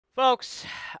Folks,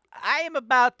 I am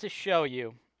about to show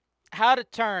you how to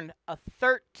turn a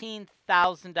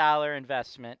 $13,000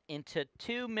 investment into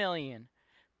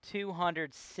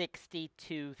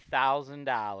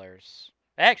 $2,262,000.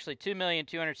 Actually,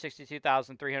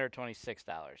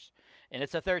 $2,262,326. And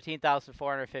it's a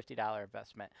 $13,450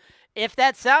 investment. If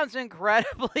that sounds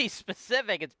incredibly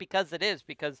specific, it's because it is,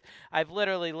 because I've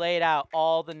literally laid out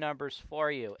all the numbers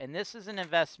for you. And this is an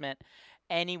investment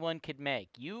anyone could make.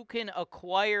 You can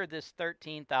acquire this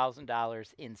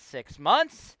 $13,000 in 6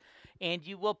 months, and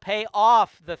you will pay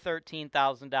off the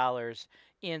 $13,000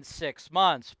 in 6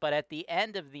 months. But at the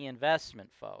end of the investment,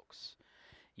 folks,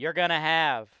 you're going to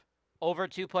have over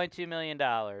 $2.2 million,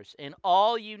 and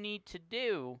all you need to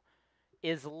do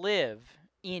is live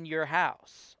in your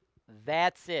house.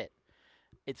 That's it.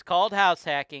 It's called house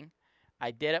hacking.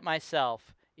 I did it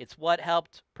myself. It's what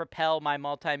helped propel my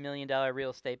multi-million-dollar real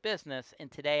estate business, and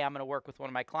today I'm going to work with one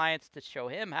of my clients to show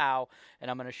him how,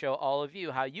 and I'm going to show all of you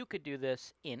how you could do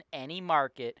this in any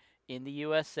market in the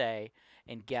USA,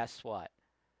 and guess what?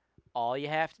 All you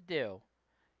have to do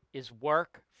is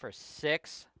work for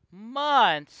 6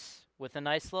 months with a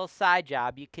nice little side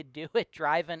job. You could do it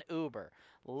driving Uber.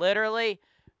 Literally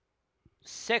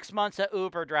 6 months of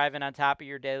Uber driving on top of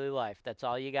your daily life. That's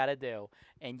all you got to do,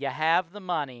 and you have the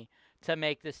money to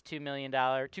make this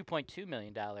 $2.2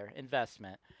 million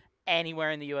investment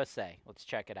anywhere in the USA. Let's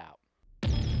check it out.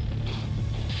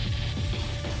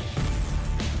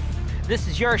 This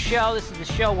is your show. This is the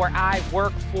show where I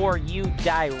work for you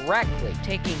directly,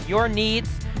 taking your needs.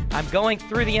 I'm going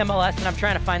through the MLS, and I'm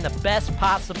trying to find the best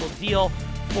possible deal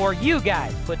for you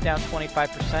guys. Put down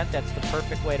 25%. That's the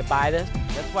perfect way to buy this.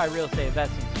 That's why real estate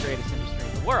investing is the greatest industry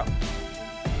in the world.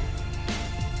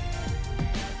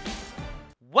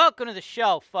 Welcome to the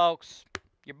show, folks.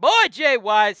 Your boy Jay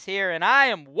Wise here, and I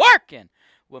am working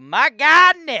with my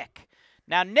guy Nick.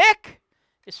 Now, Nick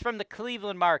is from the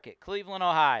Cleveland market, Cleveland,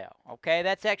 Ohio. Okay,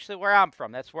 that's actually where I'm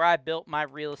from. That's where I built my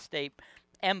real estate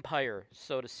empire,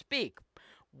 so to speak.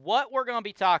 What we're going to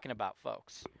be talking about,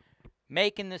 folks,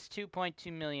 making this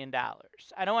 $2.2 million.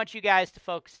 I don't want you guys to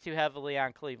focus too heavily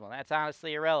on Cleveland. That's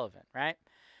honestly irrelevant, right?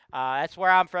 That's where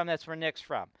I'm from. That's where Nick's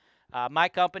from. My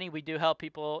company, we do help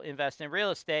people invest in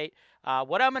real estate.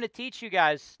 What I'm going to teach you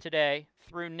guys today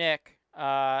through Nick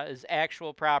is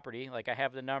actual property. Like, I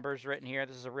have the numbers written here.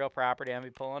 This is a real property. I'm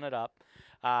going to be pulling it up.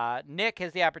 Nick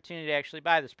has the opportunity to actually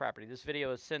buy this property. This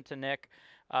video is sent to Nick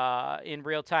in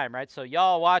real time, right? So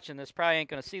y'all watching this probably ain't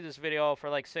going to see this video for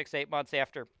like 6-8 months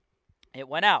after it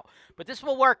went out. But this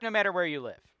will work no matter where you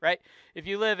live, right? If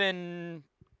you live in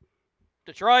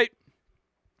Detroit,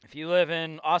 if you live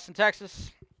in Austin,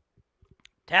 Texas,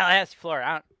 Tallahassee,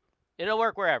 Florida, it'll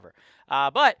work wherever.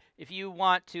 But if you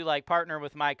want to like partner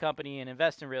with my company and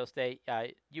invest in real estate,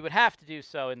 you would have to do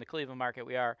so in the Cleveland market.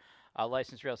 We are a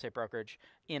licensed real estate brokerage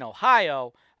in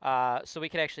Ohio, so we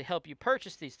can actually help you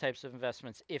purchase these types of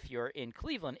investments if you're in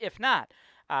Cleveland. If not,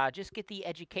 just get the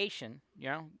education,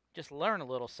 just learn a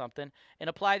little something and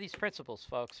apply these principles,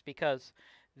 folks, because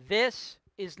this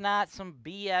is not some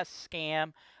BS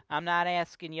scam. I'm not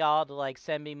asking y'all to like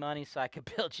send me money so I could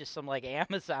build you some like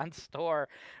Amazon store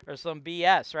or some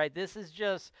BS, right? This is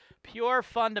just pure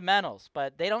fundamentals,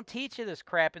 but they don't teach you this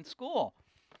crap in school.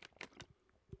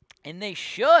 And they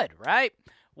should, right?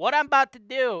 What I'm about to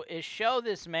do is show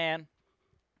this man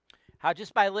how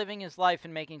just by living his life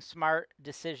and making smart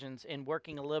decisions and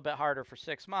working a little bit harder for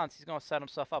 6 months, he's going to set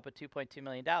himself up with $2.2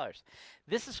 million.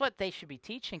 This is what they should be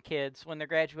teaching kids when they're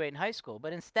graduating high school.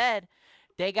 But instead,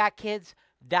 they got kids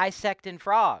dissecting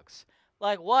frogs.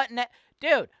 Like, what?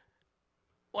 Dude,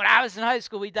 when I was in high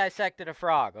school, we dissected a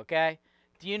frog, okay?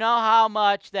 Do you know how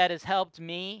much that has helped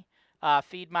me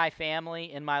feed my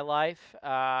family in my life?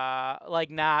 Like,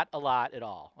 not a lot at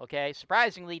all, okay?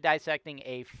 Surprisingly, dissecting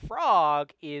a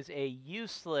frog is a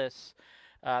useless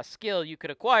skill you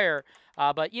could acquire.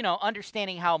 But,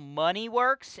 understanding how money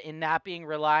works and not being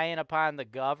reliant upon the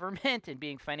government and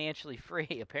being financially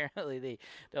free, apparently they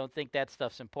don't think that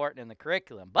stuff's important in the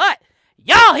curriculum. But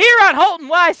y'all here on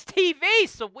HoltonWise TV,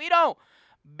 so we don't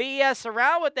BS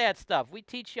around with that stuff. We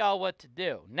teach y'all what to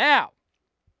do. Now,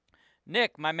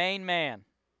 Nick, my main man,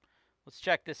 let's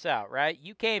check this out, right?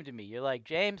 You came to me. You're like,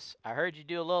 James, I heard you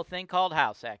do a little thing called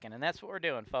house hacking, and that's what we're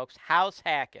doing, folks, house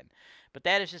hacking. But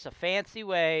that is just a fancy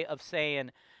way of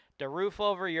saying the roof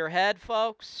over your head,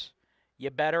 folks, you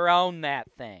better own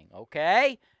that thing,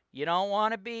 okay? You don't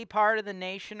want to be part of the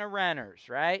nation of renters,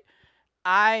 right?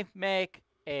 I make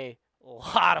a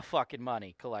lot of fucking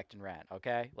money collecting rent,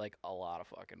 okay? Like a lot of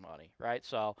fucking money, right?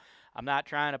 So I'm not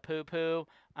trying to poo-poo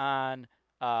on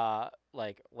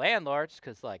like landlords,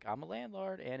 because like I'm a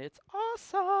landlord and it's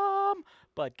awesome.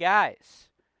 But guys,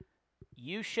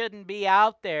 you shouldn't be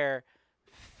out there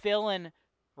filling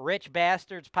rich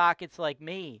bastards' pockets like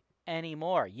me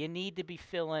anymore. You need to be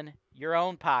filling your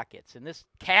own pockets. And this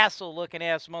castle-looking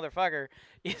ass motherfucker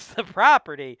is the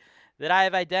property that I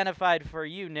have identified for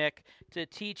you, Nick, to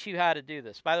teach you how to do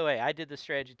this. By the way, I did this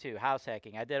strategy too, house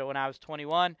hacking. I did it when I was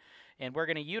 21, and we're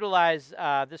going to utilize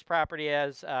this property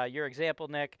as your example,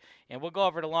 Nick, and we'll go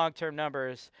over the long-term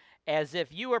numbers as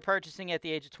if you were purchasing at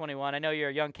the age of 21. I know you're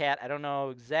a young cat. I don't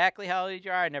know exactly how old you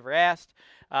are. I never asked.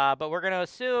 But we're going to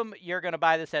assume you're going to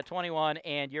buy this at 21,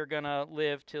 and you're going to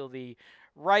live till the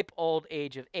ripe old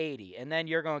age of 80, and then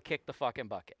you're going to kick the fucking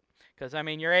bucket. Because, I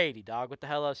mean, you're 80, dog. What the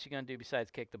hell else you going to do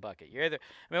besides kick the bucket? You're either,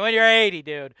 I mean, when you're 80,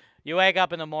 dude, you wake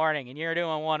up in the morning, and you're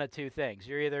doing one of two things.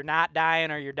 You're either not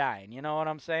dying or you're dying. You know what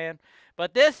I'm saying?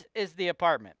 But this is the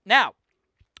apartment. Now,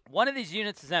 one of these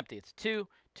units is empty. It's a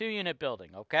two-unit building,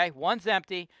 okay? One's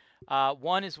empty.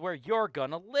 One is where you're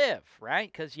going to live,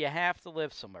 right? Because you have to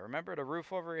live somewhere. Remember, the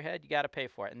roof over your head, you got to pay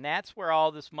for it. And that's where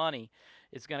all this money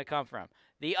is going to come from.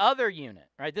 The other unit,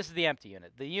 right? This is the empty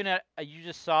unit. The unit you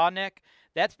just saw, Nick,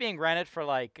 that's being rented for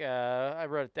like, I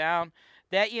wrote it down.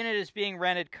 That unit is being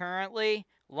rented currently,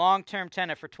 long-term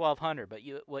tenant for $1,200. But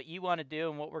what you want to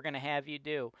do and what we're going to have you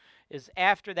do is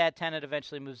after that tenant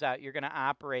eventually moves out, you're going to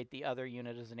operate the other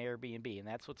unit as an Airbnb, and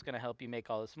that's what's going to help you make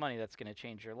all this money. That's going to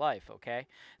change your life, okay?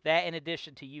 That in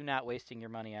addition to you not wasting your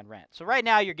money on rent. So right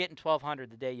now you're getting $1,200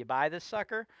 the day you buy this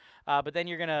sucker, but then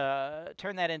you're going to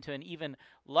turn that into an even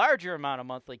larger amount of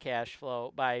monthly cash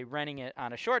flow by renting it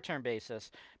on a short-term basis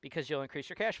because you'll increase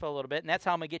your cash flow a little bit, and that's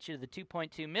how I'm going to get you to the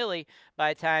 2.2 milli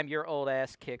by the time your old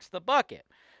ass kicks the bucket.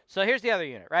 So here's the other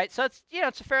unit, right? So it's,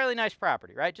 it's a fairly nice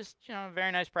property, right? Just, a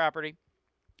very nice property.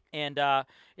 And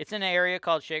it's in an area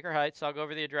called Shaker Heights. I'll go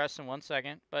over the address in 1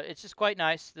 second. But it's just quite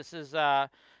nice. This is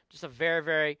just a very,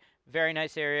 very, very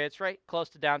nice area. It's right close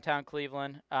to downtown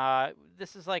Cleveland.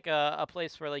 This is like a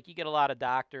place where like you get a lot of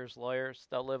doctors, lawyers.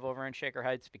 They'll live over in Shaker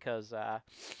Heights because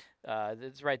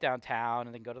it's right downtown,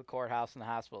 and then go to the courthouse and the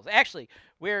hospitals. Actually,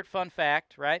 weird fun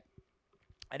fact, right?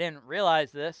 I didn't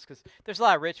realize this because there's a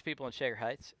lot of rich people in Shaker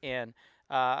Heights, and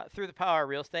through the power of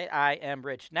real estate, I am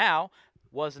rich now.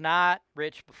 Was not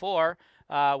rich before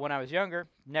when I was younger.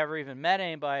 Never even met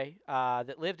anybody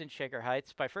that lived in Shaker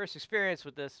Heights. My first experience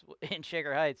with this in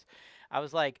Shaker Heights, I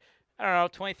was like, I don't know,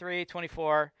 23,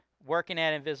 24, working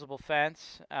at Invisible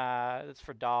Fence. That's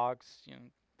for dogs.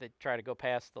 They try to go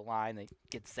past the line. They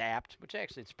get zapped, which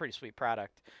actually it's a pretty sweet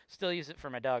product. Still use it for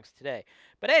my dogs today.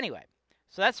 But anyway.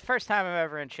 So that's the first time I'm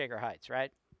ever in Shaker Heights,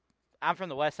 right? I'm from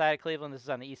the west side of Cleveland. This is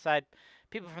on the east side.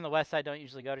 People from the west side don't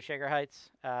usually go to Shaker Heights.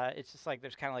 It's just like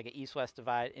there's kind of like an east-west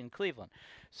divide in Cleveland.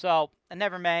 So I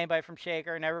never met anybody from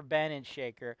Shaker, never been in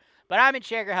Shaker. But I'm in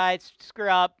Shaker Heights. Screw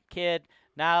up, kid.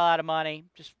 Not a lot of money.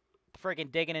 Just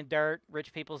freaking digging in dirt,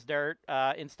 rich people's dirt,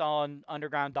 installing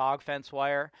underground dog fence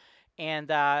wire. And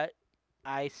I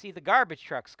see the garbage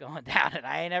trucks going down, and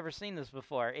I ain't never seen this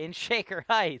before in Shaker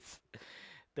Heights.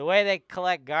 The way they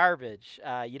collect garbage,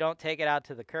 you don't take it out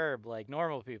to the curb like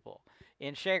normal people.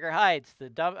 In Shaker Heights, the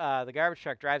garbage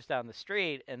truck drives down the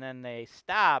street, and then they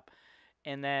stop,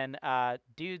 and then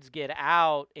dudes get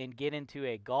out and get into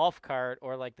a golf cart,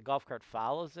 or like the golf cart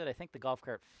follows it. I think the golf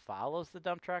cart follows the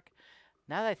dump truck.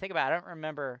 Now that I think about it, I don't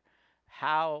remember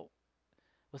how.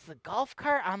 Was the golf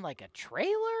cart on like a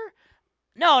trailer?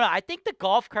 No, I think the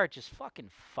golf cart just fucking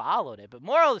followed it. But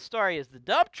moral of the story is the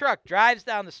dump truck drives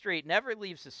down the street, never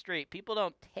leaves the street. People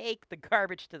don't take the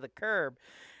garbage to the curb.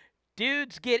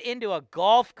 Dudes get into a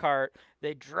golf cart.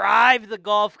 They drive the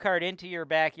golf cart into your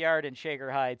backyard in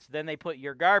Shaker Heights. Then they put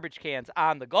your garbage cans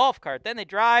on the golf cart. Then they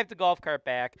drive the golf cart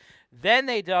back. Then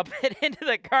they dump it into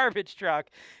the garbage truck.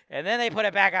 And then they put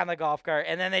it back on the golf cart.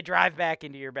 And then they drive back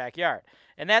into your backyard.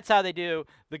 And that's how they do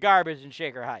the garbage in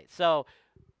Shaker Heights. So,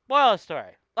 moral of the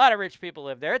story, a lot of rich people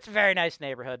live there. It's a very nice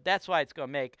neighborhood. That's why it's going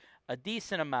to make a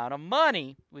decent amount of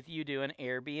money with you doing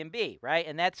Airbnb, right?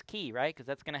 And that's key, right? Because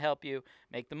that's going to help you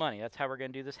make the money. That's how we're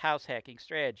going to do this house hacking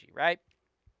strategy, right?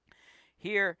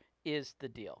 Here is the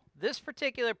deal. This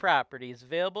particular property is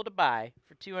available to buy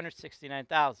for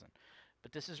 $269,000.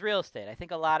 But this is real estate. I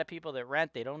think a lot of people that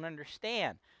rent, they don't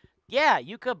understand. Yeah,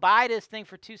 you could buy this thing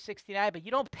for $269,000, but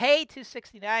you don't pay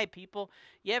 $269,000, people.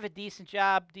 You have a decent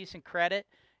job, decent credit.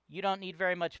 You don't need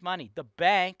very much money. The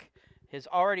bank has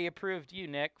already approved you,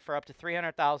 Nick, for up to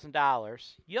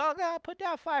 $300,000. You all got to put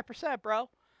down 5%, bro.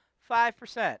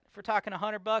 5%. If we're talking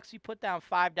 $100, you put down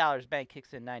 $5, bank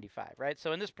kicks in $95, right?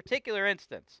 So in this particular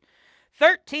instance,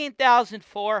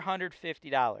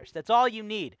 $13,450. That's all you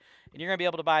need, and you're going to be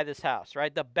able to buy this house,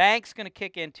 right? The bank's going to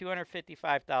kick in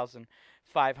 $255,550.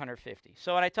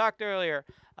 So when I talked earlier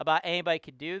about anybody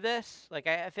could do this, like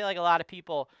I feel like a lot of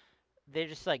people, they're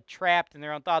just like trapped in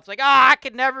their own thoughts. Like, I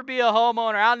could never be a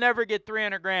homeowner. I'll never get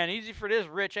 300 grand. Easy for this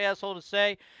rich asshole to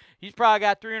say. He's probably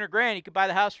got 300 grand. He could buy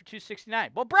the house for 269.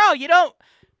 Well, bro, you don't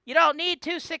need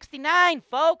 269,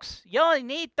 folks. You only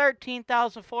need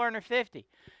 13,450.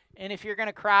 And if you're going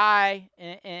to cry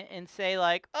and say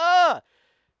like, oh,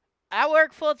 I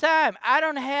work full time. I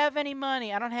don't have any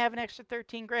money. I don't have an extra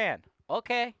 13 grand.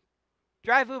 Okay.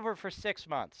 Drive Uber for 6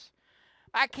 months.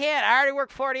 I can't. I already work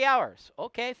 40 hours.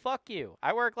 Okay, fuck you.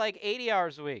 I work like 80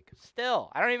 hours a week. Still,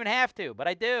 I don't even have to, but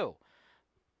I do.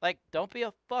 Like, don't be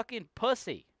a fucking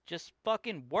pussy. Just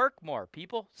fucking work more,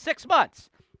 people. 6 months.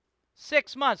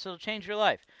 6 months, it'll change your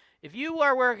life. If you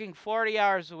are working 40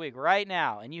 hours a week right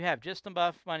now and you have just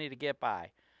enough money to get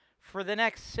by, for the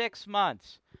next 6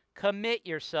 months, commit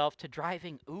yourself to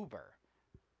driving Uber.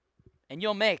 And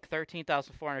you'll make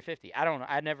 $13,450. I don't know.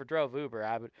 I never drove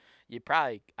Uber. You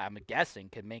probably, I'm guessing,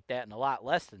 could make that in a lot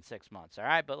less than 6 months, all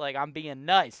right? But, like, I'm being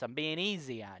nice. I'm being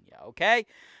easy on you, okay?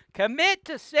 Commit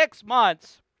to 6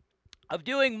 months of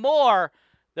doing more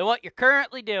than what you're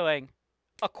currently doing.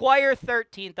 Acquire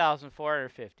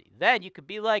 $13,450. Then you could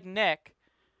be like Nick,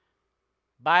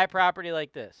 buy a property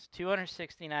like this,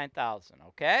 $269,000,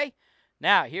 okay?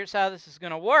 Now, here's how this is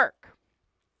going to work.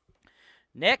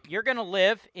 Nick, you're going to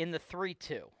live in the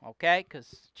 3-2, okay? Because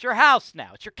it's your house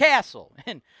now. It's your castle.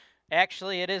 And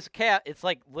actually, it is it's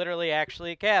like literally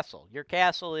actually a castle. Your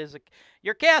castle is an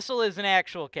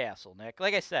actual castle, Nick.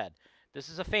 Like I said, this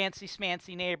is a fancy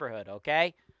smancy neighborhood,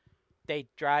 okay? They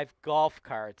drive golf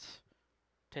carts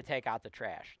to take out the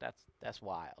trash. That's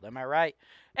wild. Am I right?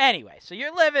 Anyway, so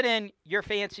you're living in your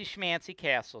fancy schmancy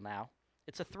castle now.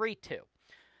 It's a 3-2.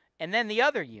 And then the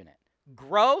other unit,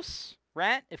 gross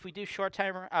rent, if we do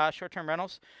short-term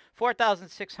rentals,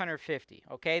 $4,650.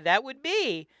 Okay, that would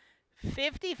be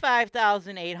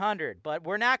 $55,800, but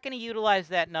we're not going to utilize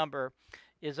that number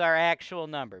is our actual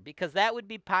number because that would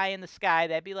be pie in the sky.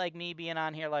 That'd be like me being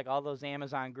on here like all those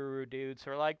Amazon guru dudes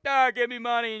who are like, give me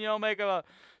money and you'll make a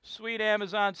sweet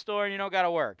Amazon store and you don't got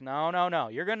to work. No.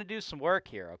 You're going to do some work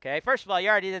here, okay? First of all, you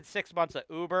already did 6 months of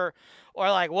Uber or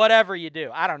like whatever you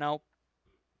do. I don't know.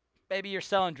 Maybe you're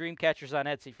selling dream catchers on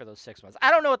Etsy for those 6 months.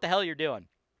 I don't know what the hell you're doing,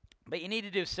 but you need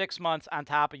to do 6 months on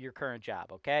top of your current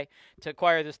job, okay, to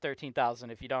acquire this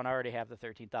 $13,000 if you don't already have the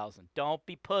 $13,000. Don't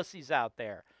be pussies out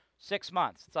there. 6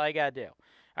 months. That's all you got to do.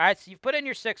 All right, so you've put in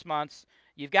your 6 months.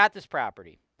 You've got this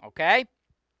property, okay?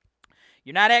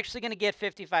 You're not actually going to get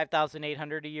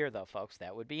 $55,800 a year, though, folks.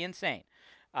 That would be insane.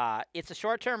 It's a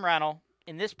short-term rental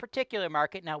in this particular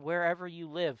market. Now, wherever you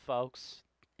live, folks,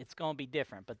 it's going to be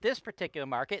different. But this particular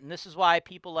market, and this is why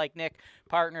people like Nick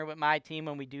partner with my team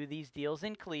when we do these deals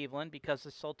in Cleveland, because I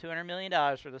sold $200 million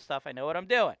for the stuff. I know what I'm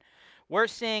doing. We're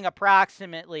seeing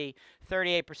approximately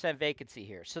 38% vacancy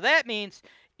here. So that means,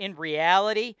 in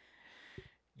reality,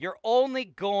 you're only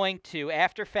going to,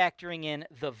 after factoring in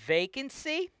the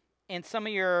vacancy and some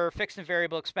of your fixed and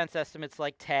variable expense estimates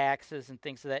like taxes and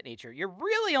things of that nature, you're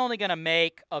really only going to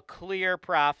make a clear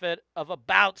profit of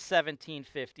about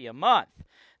 $1,750 a month.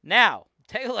 Now,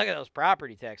 take a look at those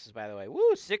property taxes, by the way.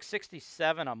 Woo,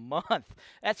 $667 a month.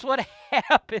 That's what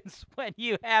happens when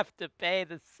you have to pay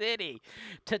the city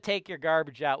to take your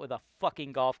garbage out with a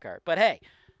fucking golf cart. But hey,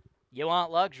 you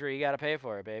want luxury, you got to pay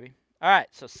for it, baby. All right,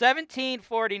 so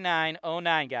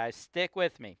 $1,749.09, guys. Stick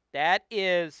with me. That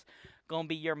is going to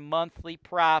be your monthly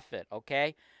profit,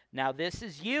 okay? Now, this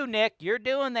is you, Nick. You're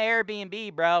doing the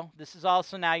Airbnb, bro. This is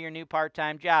also now your new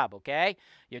part-time job, okay?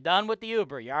 You're done with the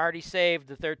Uber. You already saved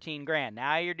the 13 grand.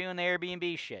 Now you're doing the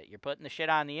Airbnb shit. You're putting the shit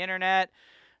on the internet.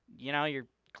 You know, you're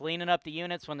cleaning up the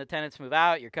units when the tenants move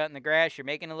out. You're cutting the grass. You're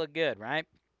making it look good, right?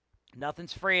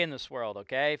 Nothing's free in this world,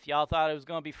 okay? If y'all thought it was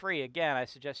going to be free, again, I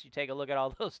suggest you take a look at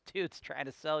all those dudes trying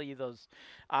to sell you those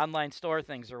online store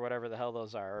things or whatever the hell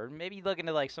those are. Or maybe look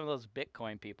into, like, some of those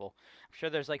Bitcoin people. I'm sure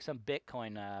there's, like, some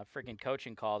Bitcoin freaking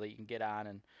coaching call that you can get on,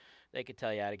 and they could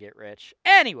tell you how to get rich.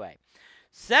 Anyway,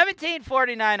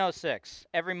 $1,749.06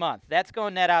 every month. That's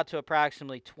going to net out to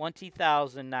approximately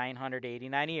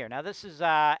 $20,989 a year. Now, this is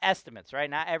estimates, right?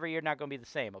 Not every year, not going to be the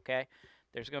same, okay?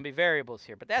 There's going to be variables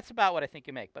here, but that's about what I think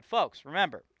you make. But, folks,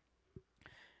 remember,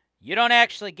 you don't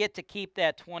actually get to keep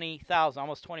that $20,000,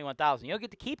 almost $21,000. You don't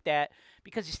get to keep that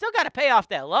because you still got to pay off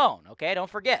that loan, okay? Don't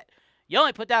forget. You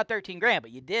only put down 13 grand,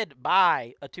 but you did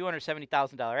buy a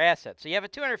 $270,000 asset. So you have a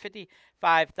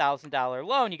 $255,000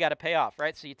 loan you got to pay off,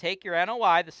 right? So you take your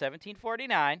NOI, the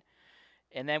 $1,749,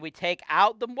 and then we take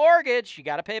out the mortgage, you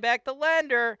got to pay back the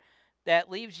lender, that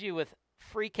leaves you with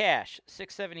free cash,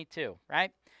 $672,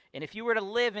 right? And if you were to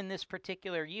live in this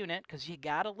particular unit, because you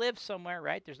got to live somewhere,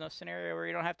 right? There's no scenario where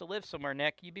you don't have to live somewhere,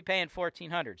 Nick. You'd be paying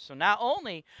 $1,400. So not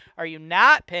only are you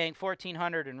not paying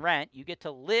 $1,400 in rent, you get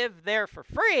to live there for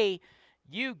free.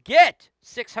 You get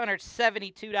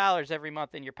 $672 every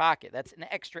month in your pocket. That's an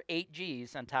extra 8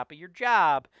 G's on top of your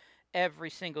job every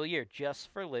single year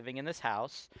just for living in this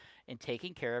house and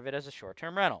taking care of it as a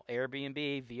short-term rental.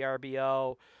 Airbnb,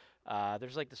 VRBO.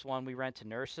 There's like this one we rent to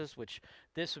nurses, which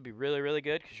this would be really, really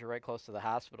good because you're right close to the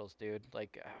hospitals, dude.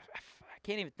 Like, I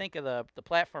can't even think of the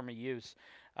platform you use.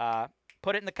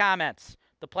 Put it in the comments.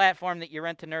 The platform that you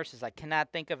rent to nurses. I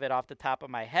cannot think of it off the top of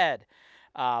my head.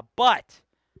 But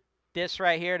this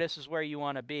right here, this is where you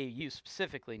want to be. You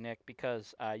specifically, Nick,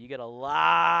 because you get a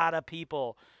lot of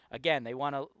people. Again, they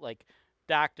want to, like,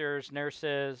 doctors,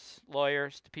 nurses,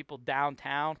 lawyers, to people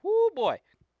downtown. Whoo, boy.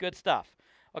 Good stuff.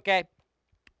 Okay.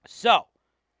 So,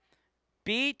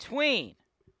 between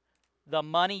the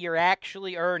money you're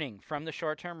actually earning from the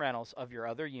short-term rentals of your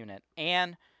other unit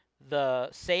and the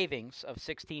savings of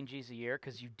 16 G's a year,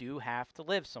 because you do have to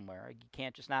live somewhere. You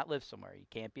can't just not live somewhere. You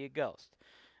can't be a ghost. I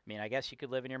mean, I guess you could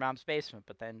live in your mom's basement,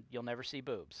 but then you'll never see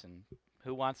boobs. And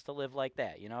who wants to live like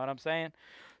that? You know what I'm saying?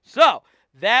 So,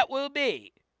 that will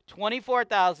be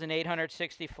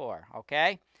 $24,864,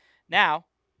 okay? Now,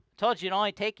 told you it'd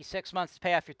only take you 6 months to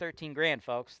pay off your 13 grand,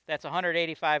 folks. That's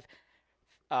 185%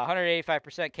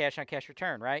 cash on cash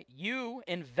return, right? You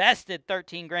invested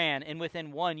 13 grand, and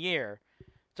within 1 year,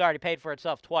 it's already paid for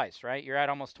itself twice, right? You're at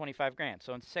almost 25 grand.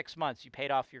 So in 6 months, you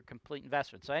paid off your complete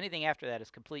investment. So anything after that is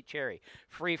complete cherry,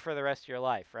 free for the rest of your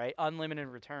life, right? Unlimited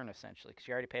return, essentially, because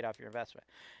you already paid off your investment.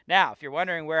 Now, if you're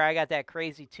wondering where I got that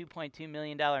crazy $2.2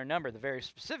 million number, the very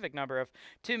specific number of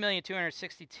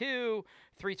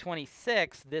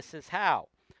 $2,262,326, this is how.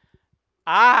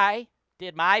 I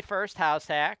did my first house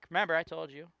hack. Remember, I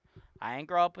told you. I ain't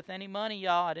grow up with any money,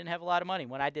 y'all. I didn't have a lot of money.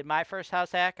 When I did my first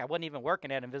house hack, I wasn't even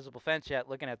working at Invisible Fence yet,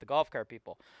 looking at the golf cart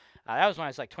people. That was when I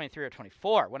was like 23 or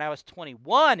 24. When I was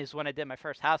 21 is when I did my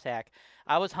first house hack.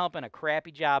 I was humping a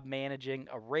crappy job managing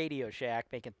a Radio Shack,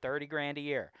 making 30 grand a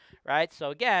year, right?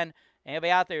 So again, anybody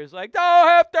out there who's like, don't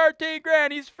have 13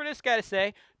 grand, easy for this guy to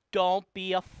say, don't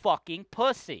be a fucking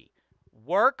pussy.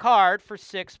 Work hard for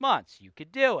 6 months. You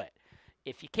could do it.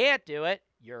 If you can't do it,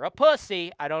 you're a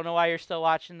pussy. I don't know why you're still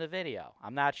watching the video.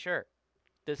 I'm not sure.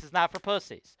 This is not for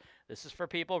pussies. This is for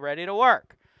people ready to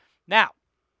work. Now,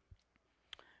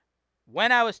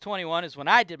 when I was 21 is when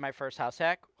I did my first house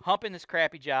hack, humping this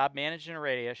crappy job, managing a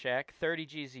Radio Shack, 30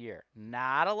 G's a year.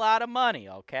 Not a lot of money,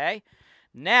 okay?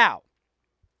 Now,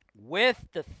 with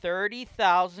the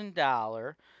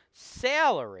 $30,000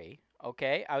 salary,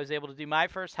 okay, I was able to do my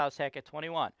first house hack at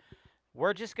 21.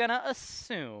 We're just going to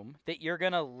assume that you're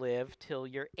going to live till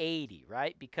you're 80,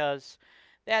 right? Because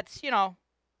that's, you know,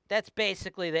 that's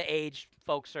basically the age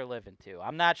folks are living to.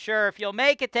 I'm not sure if you'll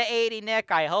make it to 80,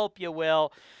 Nick. I hope you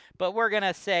will. But we're going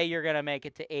to say you're going to make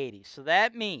it to 80. So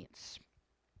that means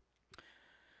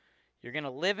you're going to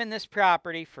live in this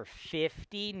property for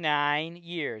 59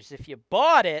 years if you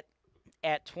bought it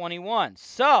at 21.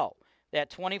 So that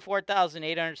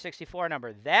 $24,864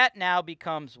 number, that now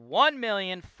becomes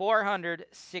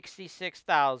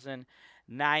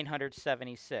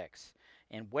 $1,466,976.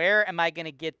 And where am I going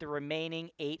to get the remaining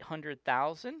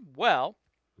 $800,000? Well,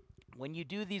 when you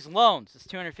do these loans, this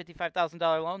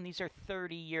 $255,000 loan, these are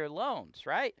 30-year loans,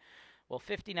 right? Well,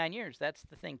 59 years, that's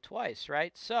the thing twice,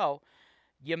 right? So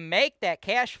you make that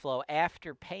cash flow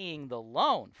after paying the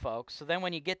loan, folks. So then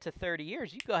when you get to 30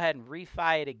 years, you go ahead and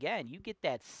refi it again. You get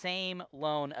that same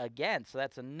loan again. So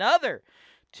that's another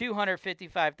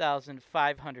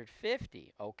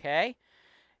 $255,550, okay?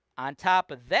 On top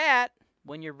of that,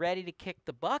 when you're ready to kick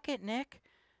the bucket, Nick,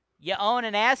 you own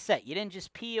an asset. You didn't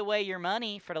just pee away your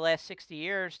money for the last 60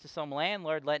 years to some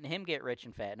landlord letting him get rich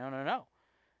and fat. No, no, no.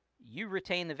 You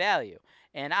retain the value.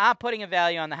 And I'm putting a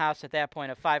value on the house at that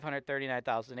point of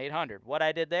 $539,800. What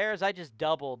I did there is I just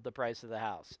doubled the price of the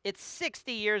house. It's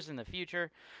 60 years in the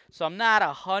future, so I'm not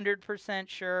 100%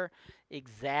 sure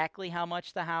exactly how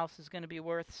much the house is going to be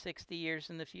worth 60 years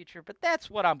in the future, but that's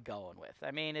what I'm going with.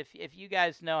 I mean, if you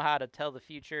guys know how to tell the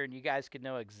future and you guys could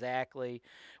know exactly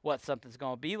what something's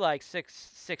going to be like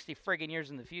 60 friggin' years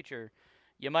in the future,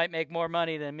 you might make more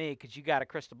money than me because you got a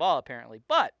crystal ball apparently.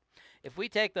 But if we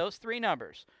take those three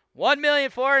numbers,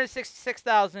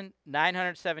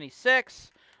 $1,466,976,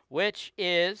 which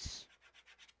is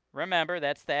Remember,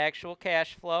 that's the actual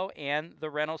cash flow and the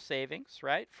rental savings,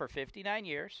 right, for 59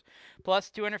 years, plus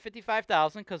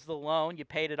 $255,000 because the loan, you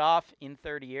paid it off in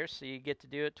 30 years, so you get to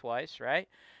do it twice, right?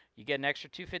 You get an extra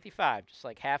 $255, just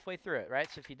like halfway through it,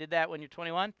 right? So if you did that when you're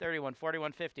 21, 31,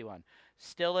 41, 51,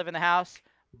 still live in the house,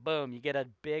 boom, you get a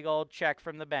big old check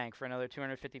from the bank for another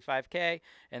 $255K,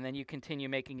 and then you continue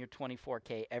making your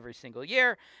 $24K every single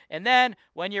year. And then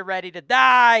when you're ready to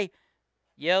die,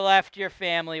 you left your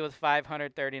family with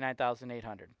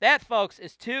 $539,800. That, folks,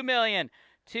 is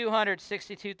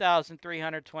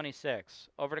 $2,262,326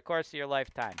 over the course of your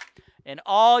lifetime. And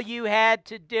all you had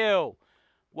to do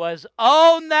was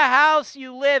own the house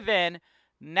you live in,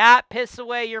 not piss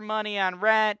away your money on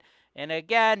rent. And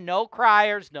again, no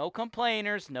criers, no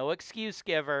complainers, no excuse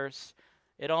givers.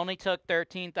 It only took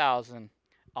 $13,000.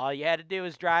 All you had to do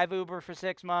was drive Uber for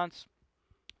 6 months,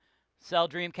 sell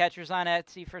dream catchers on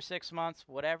Etsy for 6 months,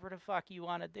 whatever the fuck you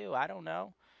want to do. I don't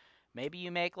know. Maybe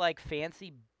you make like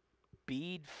fancy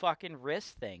bead fucking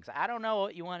wrist things. I don't know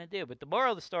what you want to do. But the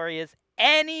moral of the story is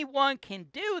anyone can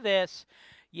do this.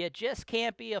 You just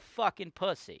can't be a fucking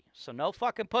pussy. So no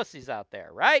fucking pussies out there,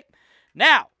 right?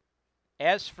 Now,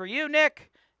 as for you,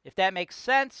 Nick, if that makes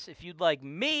sense, if you'd like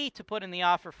me to put in the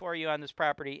offer for you on this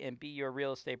property and be your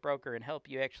real estate broker and help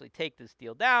you actually take this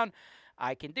deal down,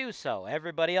 I can do so.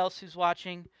 Everybody else who's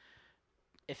watching,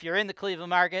 if you're in the Cleveland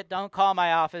market, don't call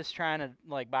my office trying to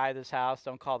like buy this house.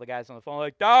 Don't call the guys on the phone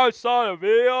like, "Dad, I saw the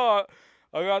video.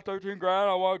 I got 13 grand.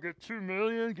 I want to get 2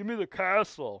 million. Give me the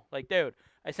castle." Like, dude,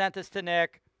 I sent this to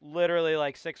Nick literally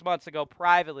like 6 months ago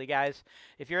privately, guys.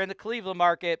 If you're in the Cleveland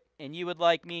market and you would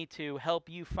like me to help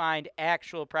you find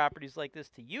actual properties like this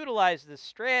to utilize this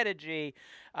strategy,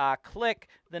 click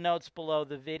the notes below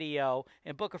the video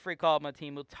and book a free call with my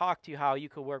team. We'll talk to you how you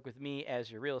could work with me as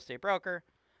your real estate broker.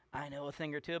 I know a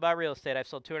thing or two about real estate. I've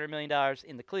sold $200 million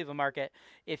in the Cleveland market.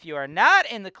 If you are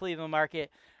not in the Cleveland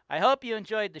market, I hope you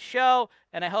enjoyed the show,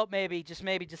 and I hope maybe just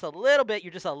a little bit,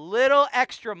 you're just a little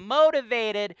extra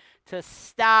motivated to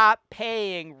stop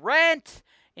paying rent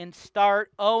and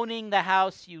start owning the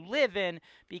house you live in,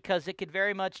 because it could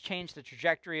very much change the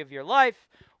trajectory of your life.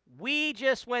 We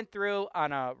just went through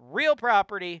on a real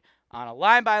property on a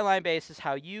line-by-line basis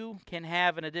how you can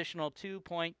have an additional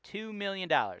 $2.2 million,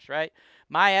 right?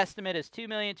 My estimate is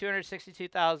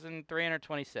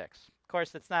 $2,262,326. Of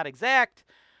course, that's not exact.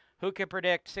 Who can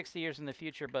predict 60 years in the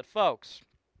future? But, folks,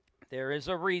 there is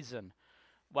a reason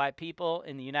why people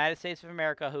in the United States of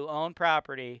America who own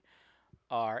property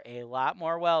are a lot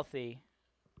more wealthy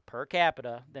per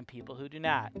capita than people who do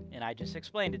not. And I just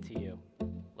explained it to you.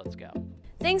 Let's go.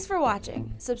 Thanks for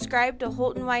watching. Subscribe to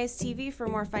HoltonWise TV for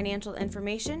more financial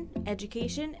information,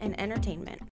 education, and entertainment.